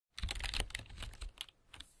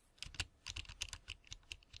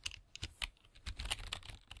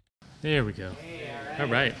There we go. All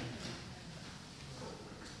right.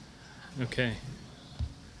 Okay.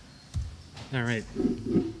 All right.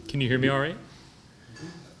 Can you hear me all right?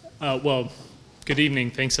 Well, good evening.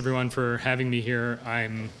 Thanks everyone for having me here.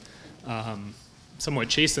 I'm somewhat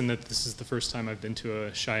chastened that this is the first time I've been to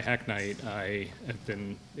a Shy Hack Night. I have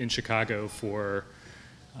been in Chicago for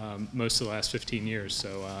most of the last 15 years,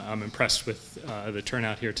 so I'm impressed with the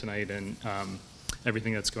turnout here tonight and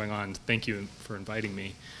everything that's going on. Thank you for inviting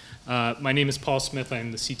me. My name is Paul Smith.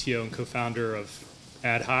 I'm the CTO and co-founder of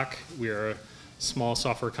Ad Hoc. We are a small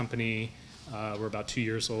software company. We're about 2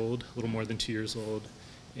 years old, a little more than 2 years old.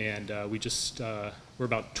 And we're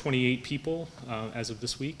about 28 people as of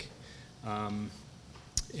this week. There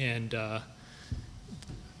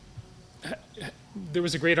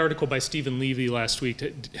was a great article by Stephen Levy last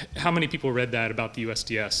week. How many people read that about the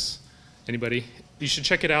USDS? Anybody? You should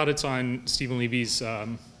check it out. It's on Stephen Levy's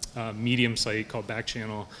Medium site called Back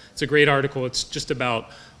Channel. It's a great article. It's just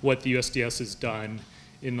about what the USDS has done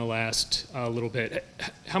in the last little bit.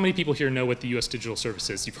 How many people here know what the US Digital Service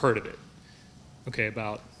is? You've heard of it. Okay,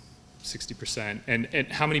 about 60%. And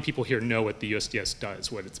how many people here know what the USDS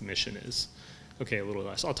does, what its mission is? Okay, a little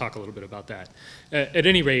less. I'll talk a little bit about that. At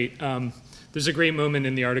any rate, there's a great moment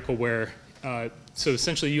in the article where, so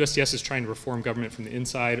essentially USDS is trying to reform government from the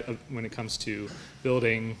inside when it comes to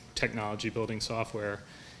building technology, building software.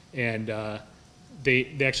 And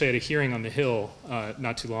they actually had a hearing on the Hill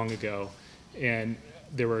not too long ago. And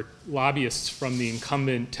there were lobbyists from the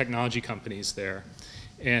incumbent technology companies there.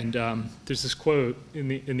 And there's this quote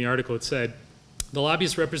in the article. It said, "The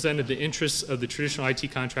lobbyists represented the interests of the traditional IT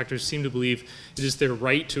contractors seem to believe it is their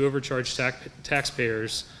right to overcharge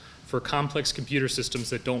taxpayers for complex computer systems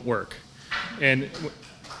that don't work." And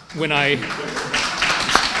when I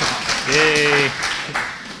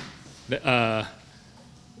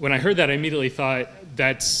heard that, I immediately thought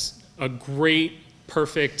that's a great,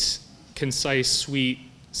 perfect, concise, sweet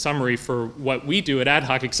summary for what we do at Ad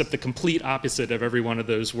Hoc, except the complete opposite of every one of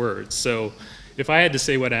those words. So if I had to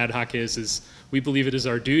say what Ad Hoc is we believe it is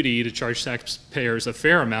our duty to charge taxpayers a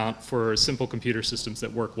fair amount for simple computer systems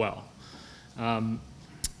that work well. And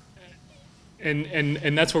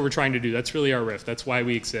that's what we're trying to do. That's really our riff. That's why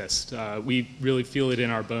we exist. We really feel it in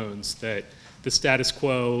our bones that the status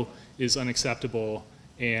quo is unacceptable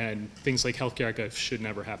and things like HealthCare.gov should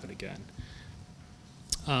never happen again.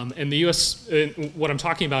 And the US, what I'm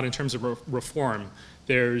talking about in terms of reform,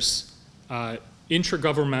 there's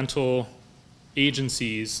intragovernmental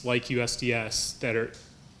agencies like USDS that are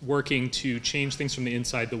working to change things from the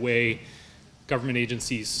inside, the way government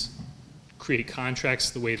agencies create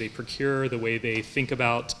contracts, the way they procure, the way they think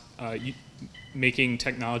about making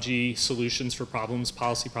technology solutions for problems,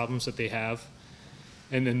 policy problems that they have.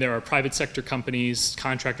 And then there are private sector companies,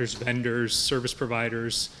 contractors, vendors, service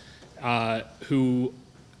providers,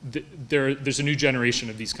 there's a new generation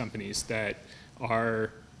of these companies that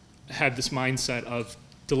have this mindset of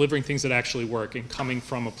delivering things that actually work and coming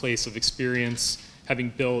from a place of experience, having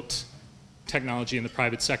built technology in the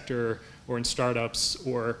private sector or in startups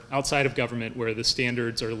or outside of government where the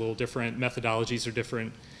standards are a little different, methodologies are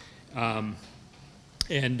different. I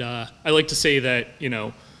like to say that,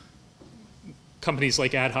 companies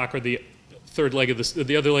like Ad Hoc are the third leg of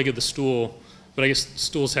the other leg of the stool, but I guess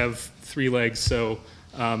stools have 3 legs, so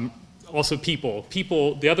also people.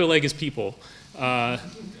 The other leg is people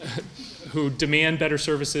who demand better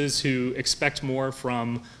services, who expect more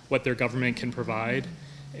from what their government can provide,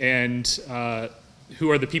 and who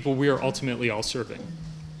are the people we are ultimately all serving.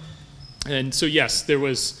 And so yes, there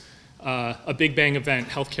was a Big Bang event,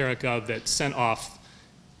 HealthCare.gov, that sent off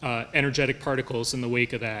energetic particles in the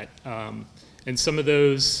wake of that. And some of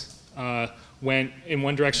those went in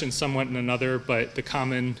one direction, some went in another, but the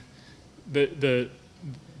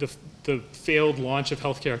failed launch of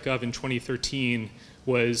HealthCare.gov in 2013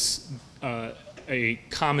 was a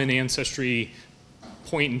common ancestry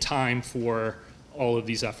point in time for all of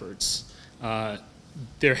these efforts.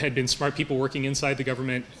 There had been smart people working inside the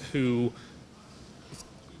government who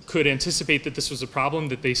could anticipate that this was a problem,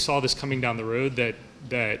 that they saw this coming down the road, that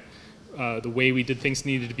the way we did things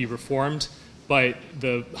needed to be reformed, but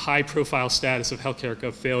the high-profile status of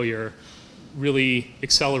HealthCare.gov failure really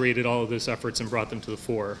accelerated all of those efforts and brought them to the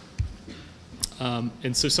fore.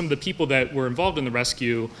 And so some of the people that were involved in the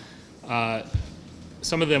rescue,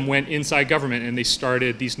 some of them went inside government and they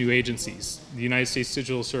started these new agencies. The United States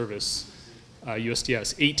Digital Service,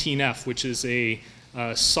 USDS, 18F, which is a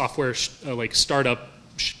software like startup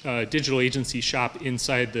digital agency shop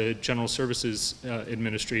inside the General Services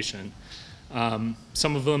Administration.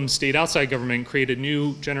 Some of them stayed outside government and created a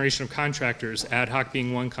new generation of contractors, Ad Hoc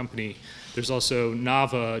being one company. There's also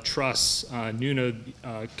Nava, Truss, Nuno,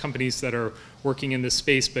 companies that are working in this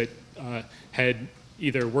space, but had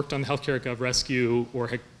either worked on the HealthCare.gov rescue or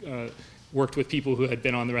had worked with people who had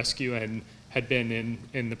been on the rescue and had been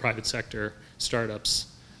in the private sector startups.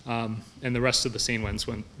 And the rest of the sane ones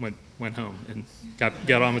went home and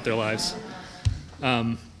got on with their lives.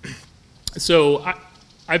 So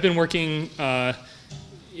I've been working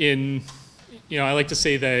in, I like to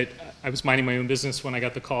say that I was minding my own business when I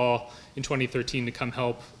got the call in 2013 to come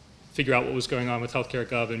help figure out what was going on with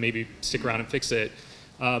HealthCare.gov and maybe stick around and fix it.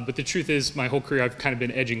 But the truth is, my whole career, I've kind of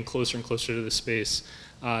been edging closer and closer to this space.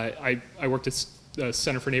 I worked at the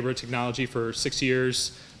Center for Neighborhood Technology for 6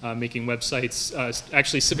 years, making websites,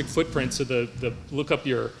 actually Civic Footprint, so the Look Up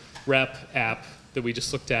Your Rep app that we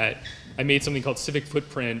just looked at. I made something called Civic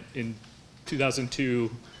Footprint in 2002,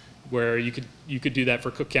 where you could do that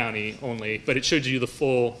for Cook County only, but it showed you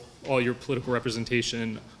all your political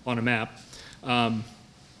representation on a map.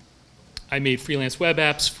 I made freelance web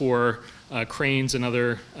apps for Cranes and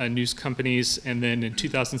other news companies, and then in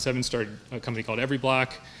 2007 started a company called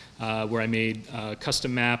Everyblock, where I made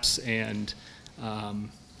custom maps and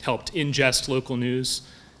helped ingest local news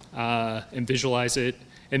and visualize it.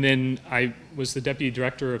 And then I was the deputy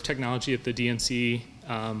director of technology at the DNC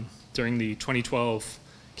during the 2012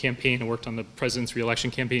 campaign. I worked on the president's reelection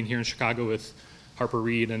campaign here in Chicago with Harper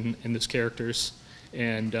Reid and those characters.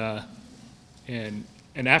 And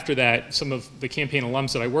after that, some of the campaign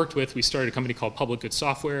alums that I worked with, we started a company called Public Good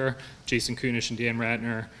Software, Jason Kunish and Dan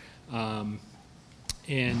Ratner,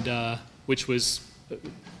 which was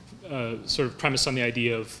sort of premised on the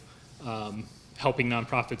idea of helping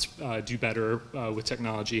nonprofits do better with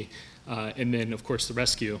technology, and then, of course, the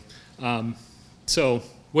rescue. So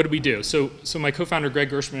what did we do? So my co-founder, Greg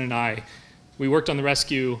Gershman, and I, we worked on the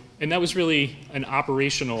rescue, and that was really an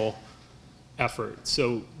operational effort.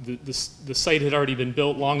 So the site had already been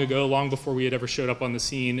built long ago, long before we had ever showed up on the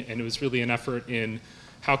scene, and it was really an effort in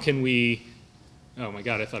how can we, oh my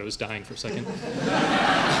God, I thought I was dying for a second.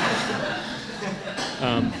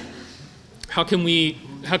 How can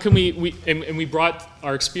we brought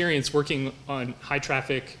our experience working on high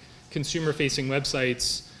traffic consumer facing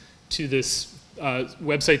websites to this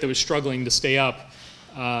website that was struggling to stay up.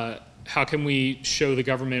 How can we show the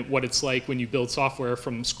government what it's like when you build software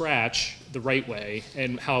from scratch the right way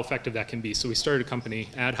and how effective that can be? So we started a company,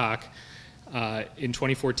 Ad Hoc, in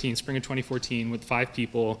 2014, spring of 2014, with 5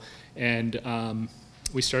 people, and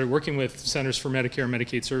we started working with Centers for Medicare and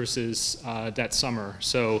Medicaid Services that summer.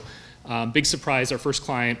 So big surprise, our first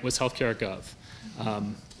client was HealthCare.gov.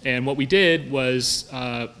 And what we did was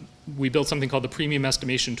we built something called the Premium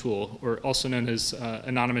Estimation Tool, or also known as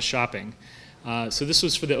Anonymous Shopping. So this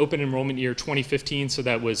was for the open enrollment year 2015, so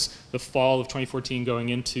that was the fall of 2014 going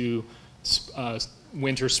into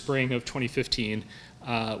winter, spring of 2015,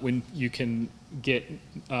 when you can get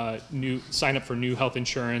sign up for new health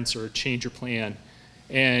insurance or change your plan.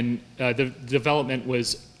 And the development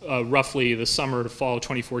was roughly the summer to fall of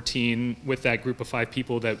 2014 with that group of 5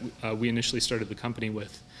 people that we initially started the company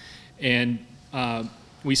with. And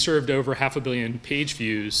we served over 500 million page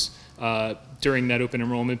views during that open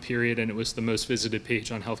enrollment period, and it was the most visited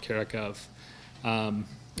page on HealthCare.gov. And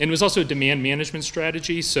it was also a demand management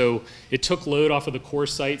strategy, so it took load off of the core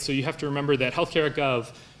site. So you have to remember that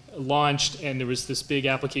HealthCare.gov launched, and there was this big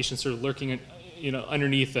application sort of lurking,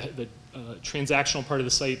 underneath the transactional part of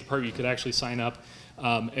the site, the part where you could actually sign up,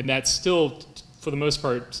 and that's still, for the most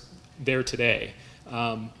part, there today.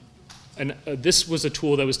 And this was a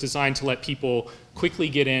tool that was designed to let people quickly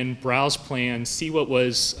get in, browse plans, see what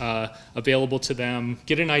was available to them,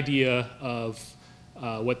 get an idea of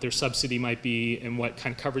what their subsidy might be and what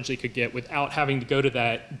kind of coverage they could get without having to go to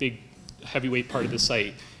that big heavyweight part of the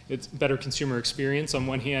site. It's better consumer experience on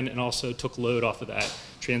one hand, and also took load off of that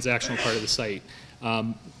transactional part of the site.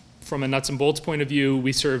 From a nuts and bolts point of view,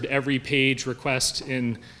 we served every page request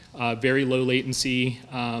in very low latency.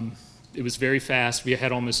 It was very fast. We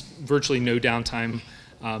had almost virtually no downtime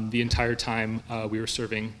the entire time we were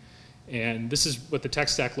serving. And this is what the tech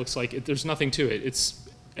stack looks like. There's nothing to it. It's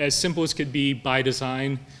as simple as could be by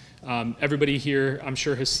design. Everybody here, I'm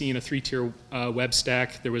sure, has seen a 3-tier web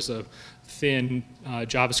stack. There was a thin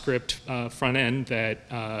JavaScript front end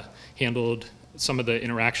that handled some of the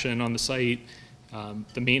interaction on the site.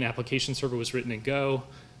 The main application server was written in Go.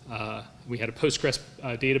 We had a Postgres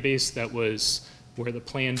database that was where the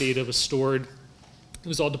plan data was stored. It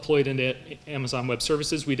was all deployed into Amazon Web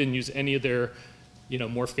Services. We didn't use any of their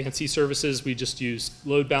more fancy services. We just used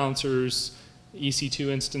load balancers, EC2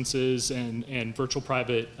 instances, and virtual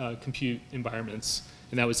private compute environments,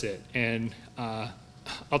 and that was it. And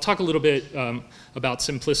I'll talk a little bit about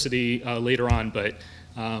simplicity later on, but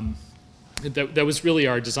that was really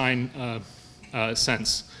our design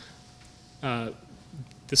sense.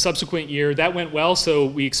 The subsequent year, that went well, so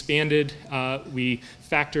we expanded. We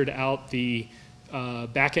factored out the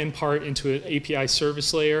back-end part into an API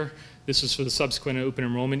service layer. This was for the subsequent open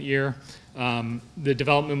enrollment year. The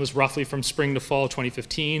development was roughly from spring to fall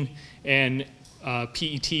 2015, and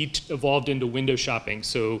PET evolved into window shopping.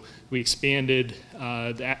 So we expanded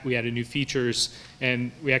that, we added new features,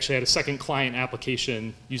 and we actually had a second client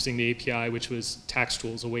application using the API, which was tax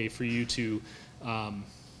tools, a way for you to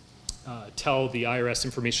tell the IRS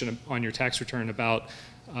information on your tax return about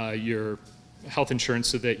your health insurance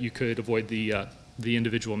so that you could avoid the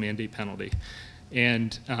individual mandate penalty.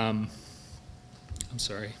 And I'm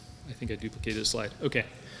sorry, I think I duplicated a slide. Okay.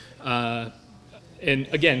 And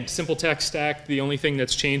again, simple tech stack. The only thing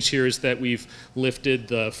that's changed here is that we've lifted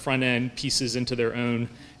the front end pieces into their own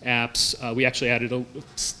apps. We actually added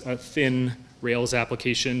a thin Rails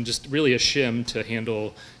application, just really a shim to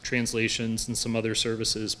handle translations and some other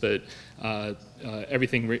services, but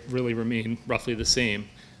everything really remained roughly the same,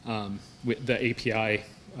 with the API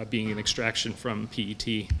being an extraction from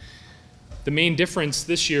PET. The main difference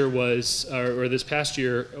this year was, or this past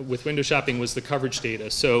year with window shopping, was the coverage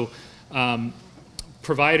data. So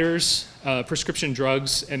providers, prescription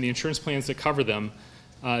drugs, and the insurance plans that cover them.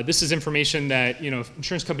 This is information that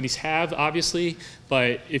insurance companies have, obviously,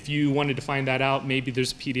 but if you wanted to find that out, maybe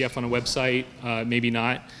there's a PDF on a website, maybe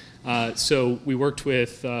not. So we worked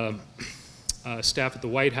with staff at the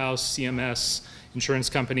White House, CMS, insurance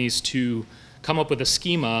companies to come up with a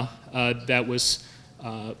schema that was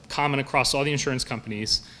common across all the insurance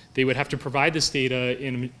companies. They would have to provide this data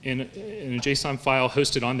in a JSON file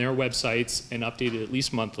hosted on their websites and updated at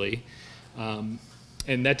least monthly.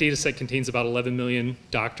 And that data set contains about 11 million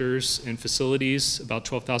doctors and facilities, about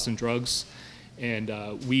 12,000 drugs. And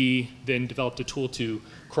we then developed a tool to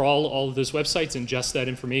crawl all of those websites, ingest that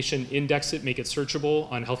information, index it, make it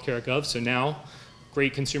searchable on HealthCare.gov. So now,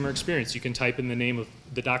 great consumer experience. You can type in the name of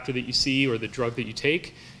the doctor that you see or the drug that you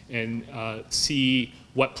take and see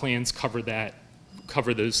what plans cover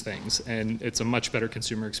those things. And it's a much better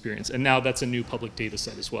consumer experience. And now that's a new public data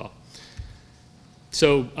set as well.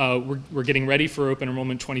 So we're getting ready for Open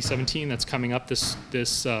Enrollment 2017. That's coming up this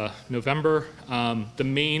November. The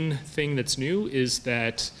main thing that's new is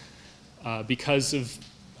that because of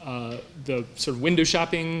the sort of window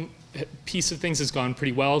shopping piece of things has gone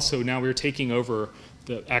pretty well, so now we're taking over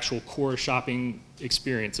the actual core shopping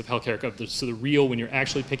experience of HealthCare.gov. So the real, when you're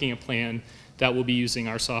actually picking a plan, that will be using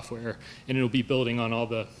our software, and it'll be building on all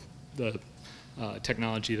the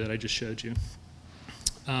technology that I just showed you.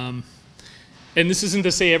 And this isn't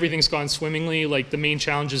to say everything's gone swimmingly. Like, the main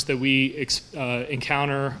challenges that we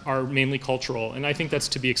encounter are mainly cultural, and I think that's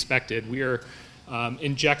to be expected. We are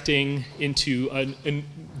injecting into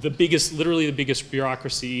literally the biggest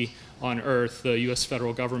bureaucracy on earth, the US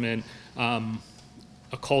federal government,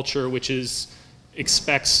 a culture which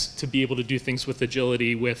expects to be able to do things with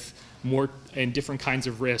agility, with more and different kinds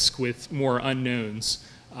of risk, with more unknowns.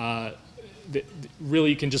 Really,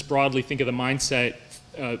 you can just broadly think of the mindset,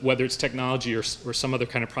 whether it's technology or some other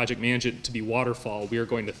kind of project management, to be waterfall. We are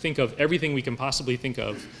going to think of everything we can possibly think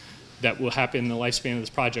of that will happen in the lifespan of this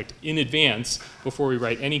project in advance before we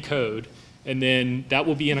write any code, and then that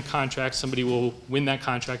will be in a contract. Somebody will win that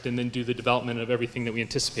contract and then do the development of everything that we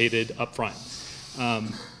anticipated up front.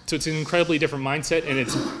 So it's an incredibly different mindset, and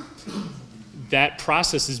that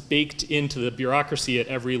process is baked into the bureaucracy at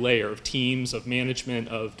every layer of teams, of management,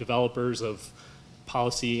 of developers, of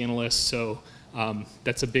policy analysts. So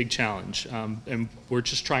that's a big challenge, and we're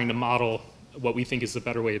just trying to model what we think is the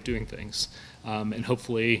better way of doing things, and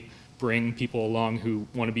hopefully bring people along who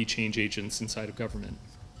want to be change agents inside of government.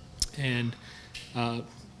 And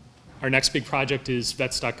our next big project is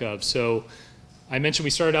vets.gov. So I mentioned we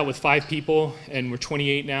started out with 5 people, and we're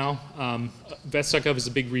 28 now. Vets.gov is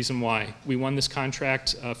a big reason why. We won this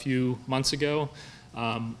contract a few months ago.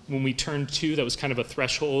 When we turned 2, that was kind of a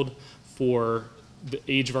threshold for the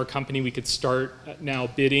age of our company. We could start now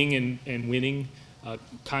bidding and winning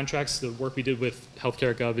contracts. The work we did with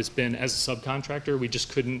HealthCare.gov has been as a subcontractor. We just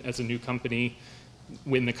couldn't, as a new company,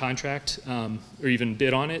 win the contract or even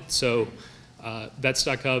bid on it. So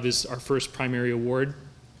vets.gov is our first primary award.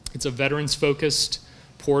 It's a veterans-focused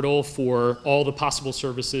portal for all the possible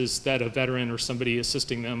services that a veteran or somebody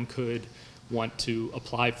assisting them could want to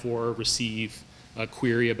apply for, receive,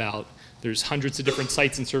 query about. There's hundreds of different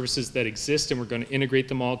sites and services that exist, and we're going to integrate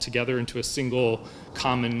them all together into a single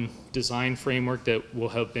common design framework that will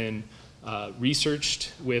have been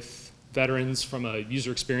researched with veterans from a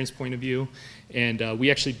user experience point of view. And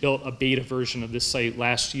we actually built a beta version of this site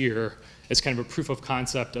last year as kind of a proof of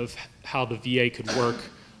concept of how the VA could work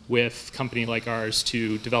with a company like ours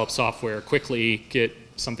to develop software quickly, get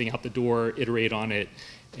something out the door, iterate on it,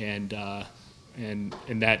 and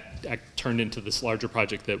that turned into this larger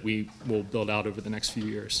project that we will build out over the next few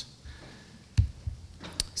years.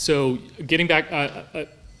 So getting back, I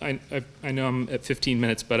know I'm at 15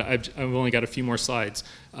 minutes, but I've only got a few more slides,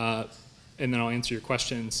 and then I'll answer your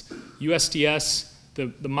questions. USDS,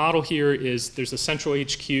 the model here is there's a central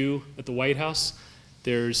HQ at the White House.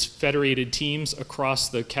 There's federated teams across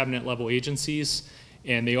the cabinet level agencies,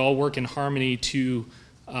 and they all work in harmony to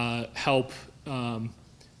help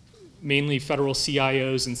mainly federal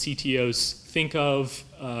CIOs and CTOs think of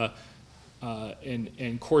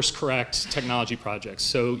and course correct technology projects.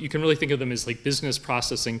 So you can really think of them as like business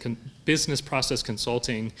process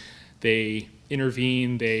consulting. They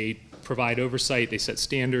intervene, they provide oversight, they set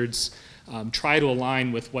standards, try to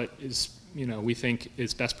align with what is, we think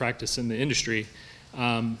is best practice in the industry.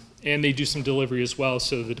 And they do some delivery as well.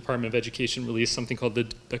 So the Department of Education released something called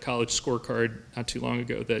the College Scorecard not too long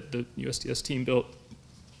ago that the USDS team built.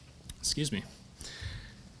 Excuse me.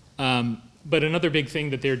 But another big thing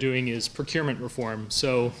that they're doing is procurement reform.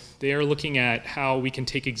 So they are looking at how we can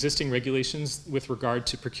take existing regulations with regard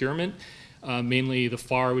to procurement, mainly the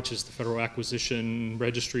FAR, which is the Federal Acquisition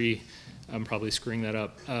Registry, I'm probably screwing that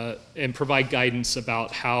up, and provide guidance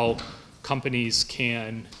about how companies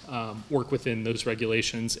can work within those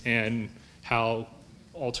regulations and how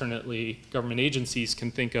alternately government agencies can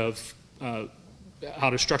think of how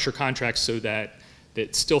to structure contracts so that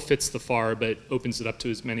it still fits the FAR but opens it up to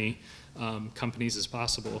as many companies as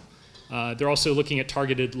possible. They're also looking at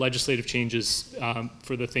targeted legislative changes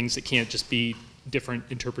for the things that can't just be different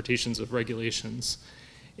interpretations of regulations.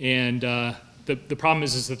 And the problem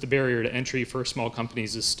is that the barrier to entry for small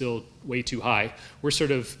companies is still way too high. We're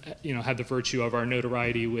sort of, have the virtue of our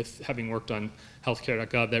notoriety with having worked on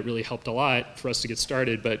HealthCare.gov. That really helped a lot for us to get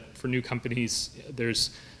started, but for new companies,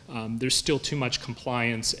 there's still too much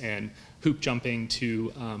compliance and hoop jumping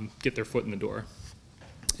to get their foot in the door.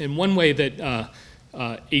 And one way that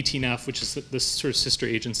 18F, which is the sort of sister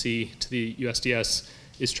agency to the USDS,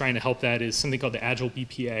 is trying to help that is something called the Agile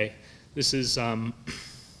BPA. This is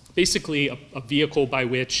basically a vehicle by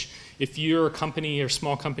which if you're a company or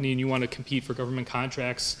small company and you want to compete for government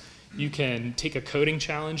contracts, you can take a coding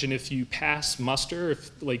challenge, and if you pass muster,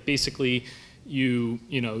 if basically you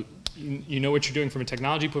know what you're doing from a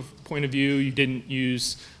technology point of view, you didn't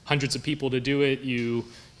use hundreds of people to do it, you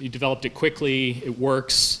developed it quickly, it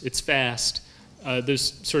works, it's fast, those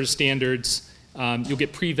sort of standards, you'll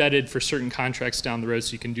get pre-vetted for certain contracts down the road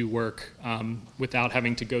so you can do work without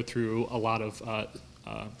having to go through a lot of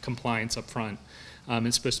compliance up front.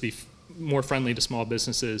 It's supposed to be more friendly to small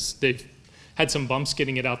businesses. They've had some bumps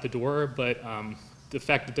getting it out the door, but the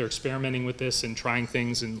fact that they're experimenting with this and trying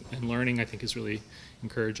things and learning, I think, is really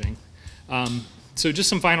encouraging. So just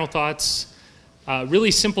some final thoughts.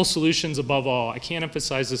 Really simple solutions above all. I can't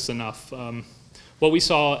emphasize this enough. What we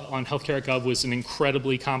saw on HealthCare.gov was an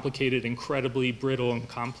incredibly complicated, incredibly brittle and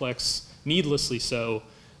complex, needlessly so,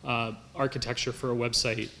 architecture for a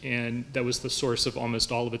website, and that was the source of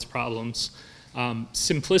almost all of its problems.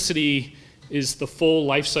 Simplicity is the full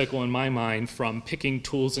life cycle in my mind, from picking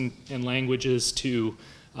tools and languages to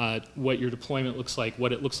what your deployment looks like,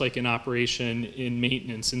 what it looks like in operation, in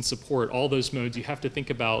maintenance, in support, all those modes. You have to think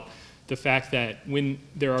about the fact that when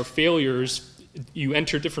there are failures, you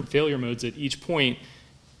enter different failure modes at each point.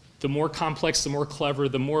 The more complex, the more clever,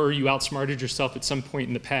 the more you outsmarted yourself at some point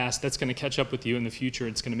in the past, that's going to catch up with you in the future.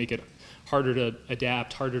 It's going to make it harder to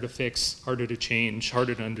adapt, harder to fix, harder to change,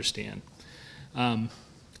 harder to understand.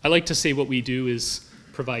 I like to say what we do is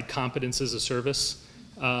provide competence as a service.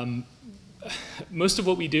 Most of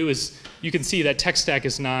what we do is, you can see that tech stack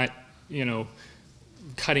is not,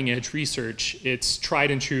 cutting edge research. It's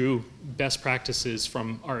tried and true best practices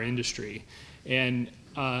from our industry. And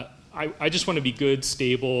I just want to be good,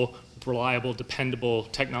 stable, reliable, dependable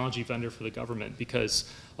technology vendor for the government,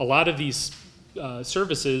 because a lot of these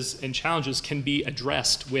services and challenges can be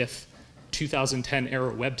addressed with 2010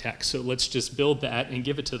 era web tech. So let's just build that and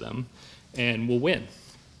give it to them, and we'll win.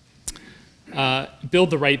 Build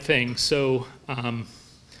the right thing. So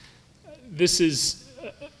this is,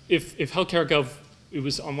 if HealthCare.gov, it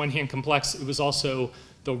was on one hand complex, it was also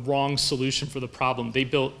the wrong solution for the problem. They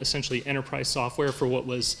built essentially enterprise software for what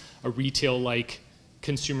was a retail-like,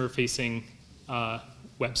 consumer-facing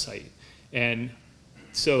website. And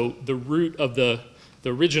so the root of the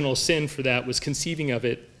original sin for that was conceiving of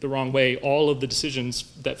it the wrong way. All of the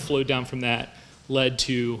decisions that flowed down from that led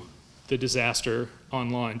to the disaster on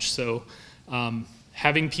launch. So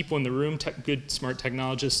having people in the room, good, smart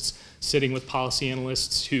technologists, sitting with policy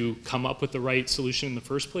analysts who come up with the right solution in the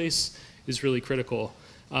first place is really critical.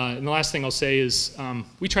 And the last thing I'll say is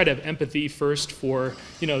we try to have empathy first for,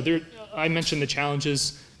 I mentioned the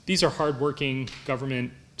challenges. These are hardworking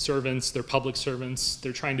government servants, they're public servants,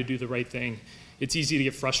 they're trying to do the right thing. It's easy to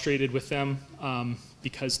get frustrated with them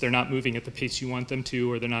because they're not moving at the pace you want them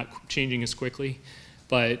to, or they're not changing as quickly.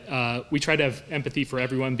 But we try to have empathy for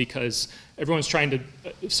everyone because everyone's trying to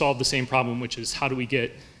solve the same problem, which is how do we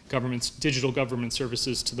get digital government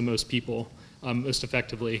services to the most people most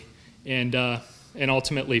effectively, and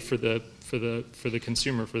ultimately for the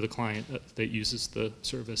consumer, for the client that uses the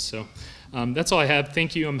service. So that's all I have.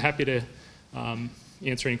 Thank you. I'm happy to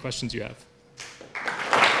answer any questions you have.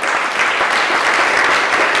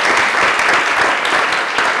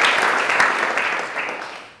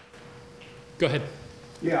 Go ahead.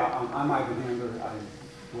 Yeah, I'm Ivan Handler.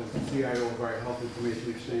 I was the CIO of our Health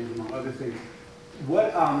Information Exchange, among other things.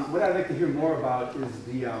 What I'd like to hear more about is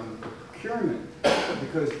the procurement,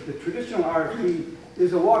 because the traditional RFP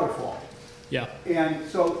is a waterfall. Yeah. And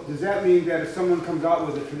so does that mean that if someone comes out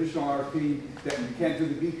with a traditional RFP that you can't do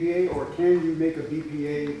the BPA, or can you make a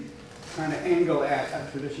BPA kind of angle at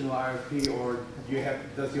a traditional RFP, or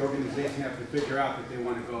does the organization have to figure out that they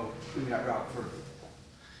want to go in that route first?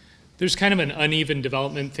 There's kind of an uneven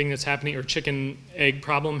development thing that's happening, or chicken-egg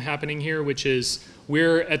problem happening here, which is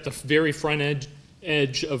we're at the very front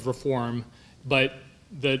edge of reform, but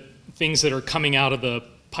the things that are coming out of the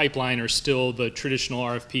pipeline are still the traditional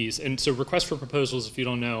RFPs. And so request for proposals, if you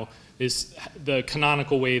don't know, is the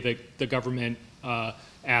canonical way that the government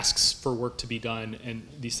asks for work to be done, and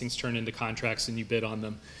these things turn into contracts and you bid on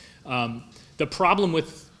them. The problem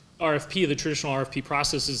with RFP, the traditional RFP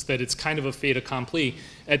process, is that it's kind of a fait accompli.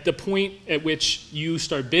 At the point at which you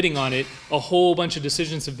start bidding on it, a whole bunch of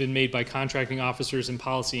decisions have been made by contracting officers and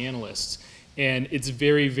policy analysts. And it's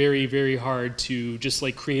very, very, very hard to just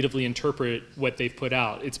like creatively interpret what they've put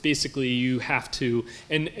out. It's basically you have to,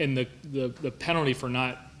 and the penalty for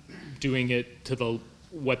not doing it to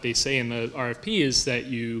what they say in the RFP is that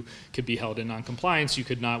you could be held in non-compliance, you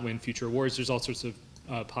could not win future awards, there's all sorts of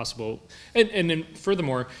possible, and then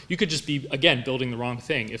furthermore, you could just be, again, building the wrong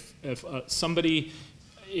thing. If somebody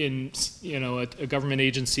in a government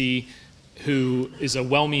agency who is a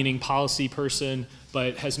well-meaning policy person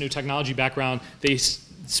but has no technology background, they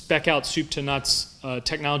spec out soup to nuts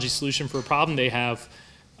technology solution for a problem they have,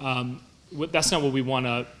 that's not what we want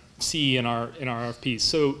to see in our RFPs.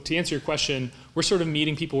 So to answer your question, we're sort of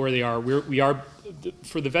meeting people where they are. We are,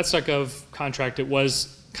 for the vets.gov contract, it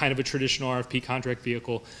was kind of a traditional RFP contract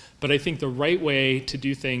vehicle, but I think the right way to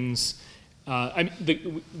do things,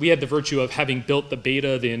 we had the virtue of having built the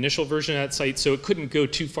beta, the initial version of that site, so it couldn't go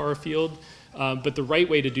too far afield, but the right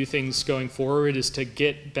way to do things going forward is to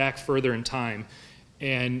get back further in time.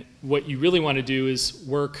 And what you really want to do is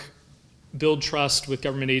build trust with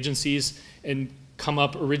government agencies and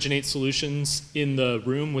originate solutions in the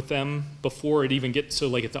room with them before it even gets, so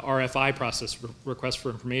like at the RFI process, request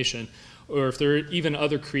for information, or if there are even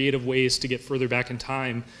other creative ways to get further back in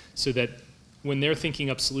time so that when they're thinking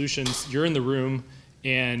up solutions, you're in the room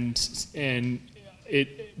and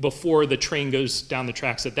before the train goes down the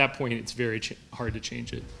tracks, at that point it's very hard to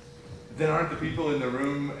change it. Then aren't the people in the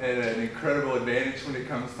room at an incredible advantage when it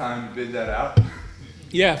comes time to bid that out?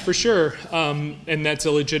 Yeah, for sure, and that's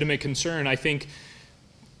a legitimate concern. I think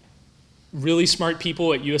really smart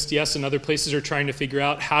people at USDS and other places are trying to figure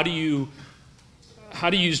out how do you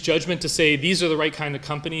use judgment to say these are the right kind of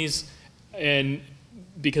companies, and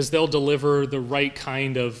because they'll deliver the right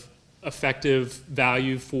kind of effective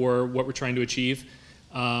value for what we're trying to achieve.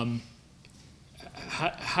 How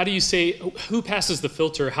do you say, who passes the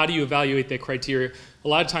filter? How do you evaluate that criteria? A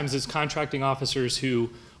lot of times it's contracting officers who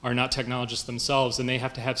are not technologists themselves, and they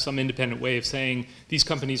have to have some independent way of saying these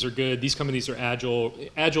companies are good, these companies are agile.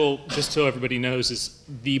 Agile, just so everybody knows, is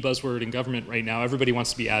the buzzword in government right now. Everybody wants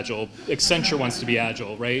to be agile. Accenture wants to be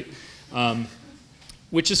agile, right?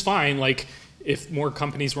 Which is fine. Like, if more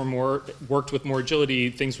companies worked with more agility,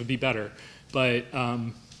 things would be better. But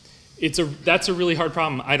that's a really hard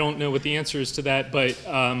problem. I don't know what the answer is to that, but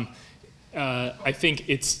I think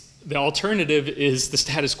the alternative is the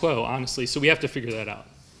status quo, honestly. So we have to figure that out.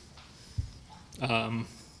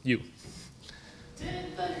 You.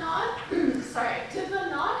 Did the non-English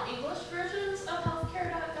versions of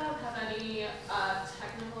HealthCare.gov have any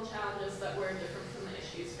technical challenges that were different from the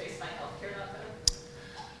issues faced by HealthCare.gov?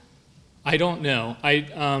 I don't know.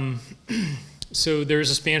 So there's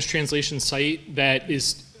a Spanish translation site that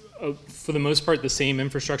is for the most part, the same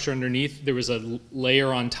infrastructure underneath. There was a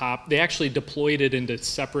layer on top. They actually deployed it into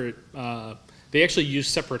separate, they actually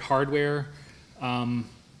used separate hardware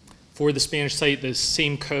for the Spanish site, the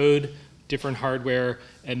same code, different hardware,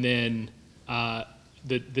 and then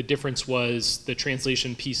the difference was the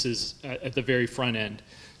translation pieces at the very front end.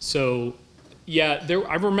 So yeah,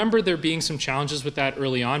 I remember there being some challenges with that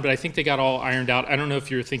early on, but I think they got all ironed out. I don't know if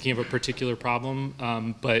you're thinking of a particular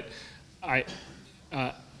problem, but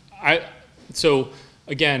so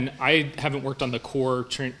again, I haven't worked on the core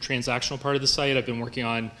transactional part of the site. I've been working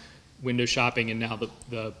on window shopping and now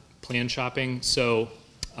the plan shopping. So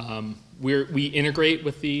we integrate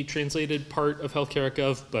with the translated part of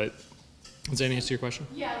HealthCare.gov, but does that answer your question?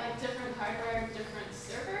 Yeah, like different hardware, different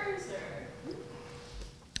servers, or?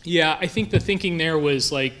 Yeah, I think the thinking there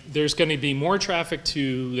was like there's going to be more traffic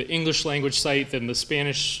to the English language site than the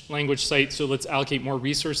Spanish language site, so let's allocate more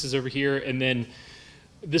resources over here. And then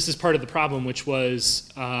this is part of the problem, which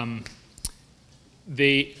was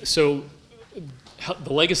the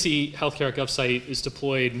legacy HealthCare.gov site is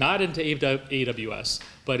deployed not into AWS,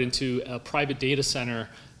 but into a private data center.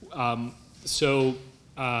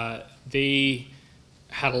 They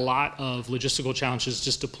had a lot of logistical challenges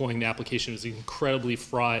just deploying the application. It was an incredibly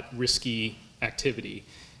fraught, risky activity.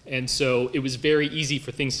 And so it was very easy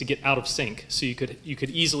for things to get out of sync. So you could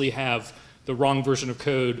easily have the wrong version of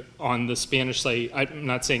code on the Spanish site. I'm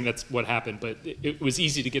not saying that's what happened, but it was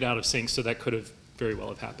easy to get out of sync, so that could have very well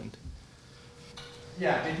have happened.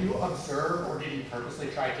 Yeah, did you observe or did you purposely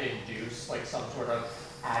try to induce like some sort of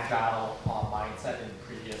agile mindset in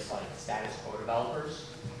previous like status quo developers?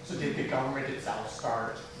 So did the government itself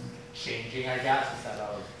start changing, I guess, instead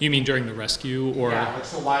of... You mean during the rescue, or... Yeah, like,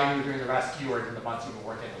 so while you were doing the rescue or in the months you were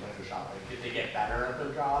working in the window shopping, did they get better at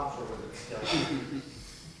their jobs, or was it still...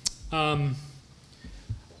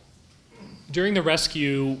 During the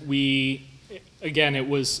rescue, it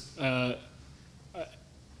was a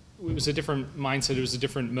different mindset, it was a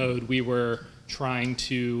different mode. We were trying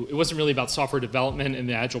to, it wasn't really about software development and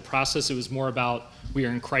the agile process, it was more about we are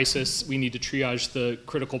in crisis, we need to triage the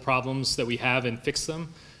critical problems that we have and fix them,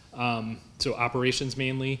 so operations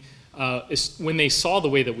mainly. When they saw the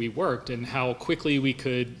way that we worked and how quickly we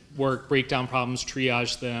could break down problems,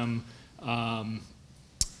 triage them, and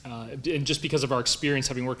just because of our experience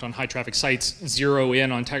having worked on high traffic sites, zero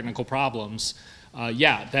in on technical problems,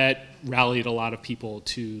 yeah, that rallied a lot of people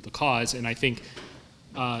to the cause. And I think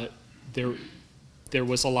there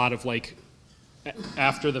was a lot of like,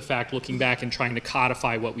 after the fact, looking back and trying to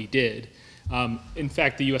codify what we did. In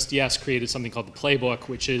fact, the USDS created something called the playbook,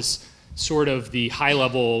 which is sort of the high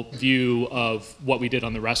level view of what we did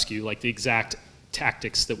on the rescue, like the exact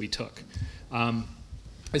tactics that we took.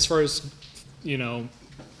 As far as,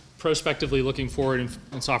 prospectively looking forward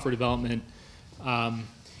in software development,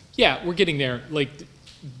 yeah, we're getting there. Like,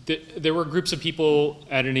 there were groups of people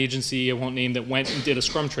at an agency I won't name that went and did a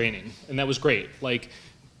Scrum training, and that was great. Like,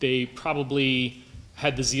 they probably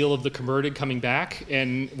had the zeal of the converted coming back,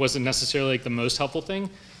 and wasn't necessarily like the most helpful thing,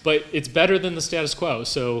 but it's better than the status quo.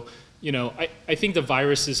 So, I think the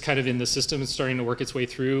virus is kind of in the system. It's starting to work its way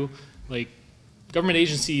through. Like, government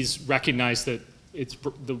agencies recognize that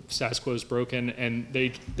the status quo is broken, and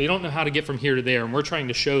they don't know how to get from here to there, and we're trying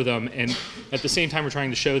to show them, and at the same time we're trying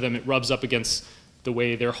to show them, it rubs up against the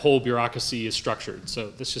way their whole bureaucracy is structured.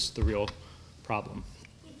 So that's just the real problem.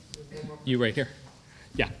 You right here.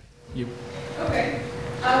 Yeah, you. Okay.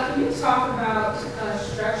 Can you talk about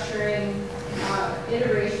structuring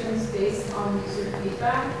iterations based on user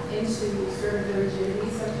feedback into sort of the rigidity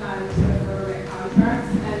sometimes of government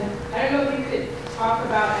contracts? And I don't know if you could talk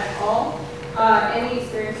about at all any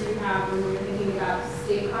experience you have when you're thinking about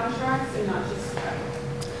state contracts and not just federal.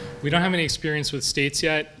 We don't have any experience with states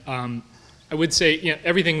yet. I would say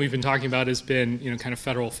everything we've been talking about has been kind of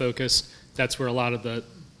federal focused. That's where a lot of the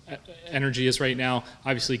energy is right now.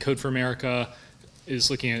 Obviously, Code for America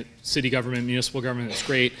is looking at city government, municipal government. That's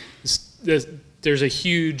great. There's a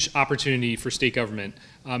huge opportunity for state government.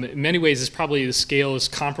 In many ways, the scale is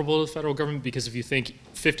comparable to the federal government, because if you think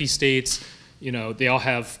 50 states, they all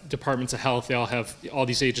have departments of health, they all have all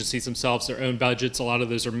these agencies themselves, their own budgets, a lot of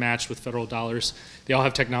those are matched with federal dollars. They all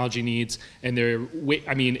have technology needs, and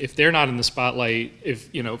if they're not in the spotlight,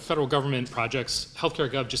 if federal government projects,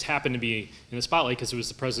 HealthCare.gov just happened to be in the spotlight because it was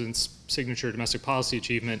the president's signature domestic policy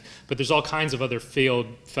achievement, but there's all kinds of other failed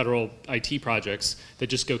federal IT projects that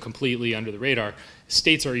just go completely under the radar.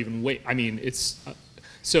 States are even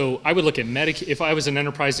so I would look at Medicaid. If I was an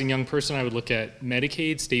enterprising young person, I would look at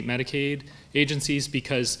Medicaid, state Medicaid agencies,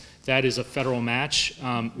 because that is a federal match,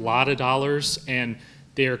 lot of dollars, and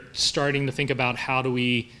they're starting to think about how do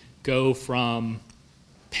we go from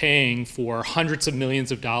paying for hundreds of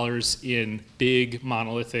millions of dollars in big,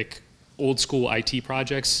 monolithic, old school IT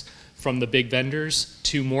projects from the big vendors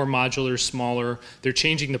to more modular, smaller. They're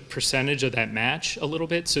changing the percentage of that match a little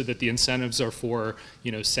bit so that the incentives are for,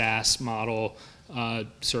 you know, SaaS model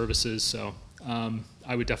services. So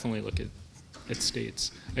I would definitely look at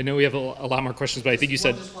states. I know we have a lot more questions, but I think you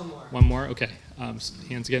said just one more. One more? Okay.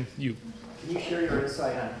 Hands again. You. Can you share your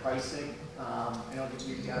insight on pricing? I know that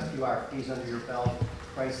you've got a few RFPs under your belt.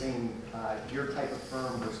 Pricing your type of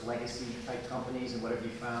firm versus legacy type companies, and what have you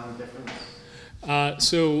found difference?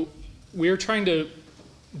 So we're trying to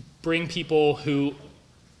bring people who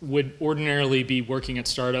would ordinarily be working at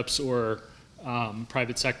startups or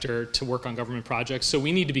private sector to work on government projects. So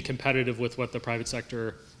we need to be competitive with what the private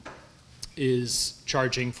sector is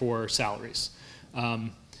charging for salaries.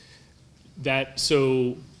 That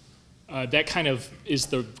kind of is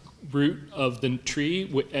the root of the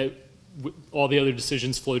tree. All the other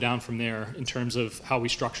decisions flow down from there in terms of how we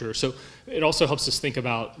structure. So it also helps us think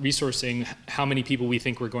about resourcing how many people we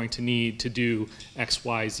think we're going to need to do X,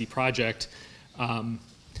 Y, Z project.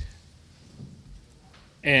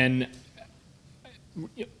 And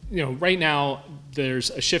you know, right now there's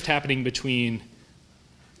a shift happening between,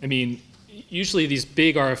 I mean, usually these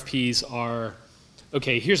big RFPs are,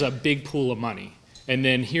 okay, here's a big pool of money, and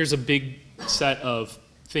then here's a big set of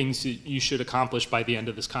things that you should accomplish by the end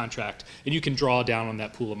of this contract, and you can draw down on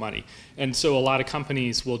that pool of money. And so a lot of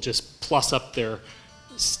companies will just plus up their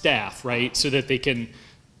staff, right, so that they can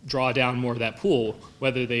draw down more of that pool,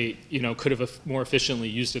 whether they, you know, could have more efficiently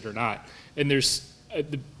used it or not. And there's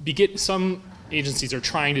some agencies are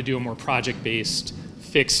trying to do a more project-based,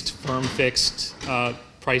 firm-fixed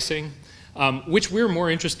pricing, which we're more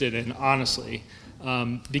interested in, honestly,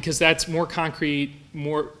 because that's more concrete,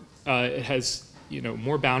 it has, you know,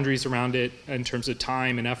 more boundaries around it in terms of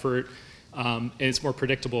time and effort, and it's more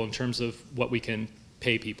predictable in terms of what we can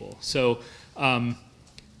pay people. So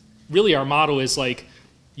really our motto is like,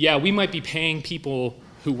 yeah, we might be paying people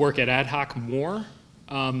who work at Ad Hoc more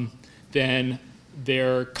than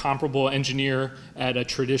their comparable engineer at a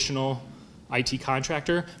traditional IT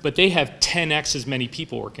contractor, but they have 10x as many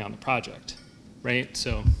people working on the project, right?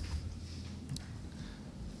 So,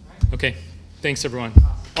 okay, thanks everyone.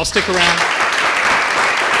 I'll stick around.